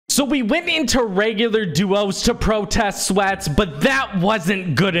So we went into regular duos to protest sweats, but that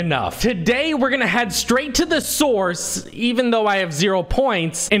wasn't good enough. Today, we're gonna head straight to the source, even though I have 0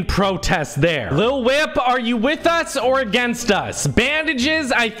 points, and protest there. Lil Whip, are you with us or against us?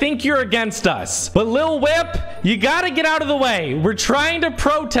 Bandages, I think you're against us. But Lil Whip, you gotta get out of the way. We're trying to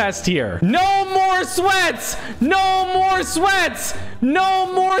protest here. No more sweats! No more sweats!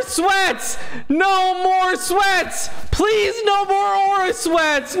 No more sweats! No more sweats! Please, no more aura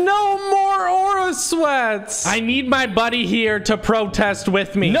sweats! No more aura sweats! I need my buddy here to protest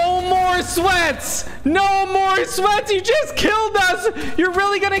with me. No more sweats! No more sweats! You just killed us! You're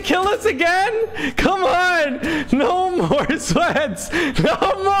really gonna kill us again? Come on! No more sweats!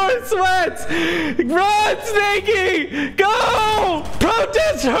 No more sweats! Run, Snaky! Go!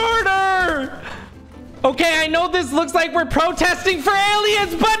 Protest harder! Okay, I know this looks like we're protesting for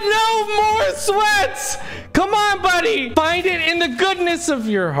aliens, but no more sweats! Come on, buddy! Find it in the goodness of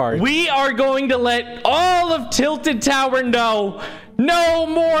your heart. We are going to let all of Tilted Tower know, no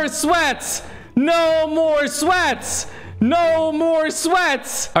more sweats! No more sweats! No more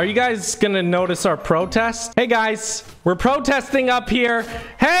sweats! Are you guys gonna notice our protest? Hey guys, we're protesting up here.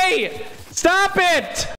 Hey! Stop it!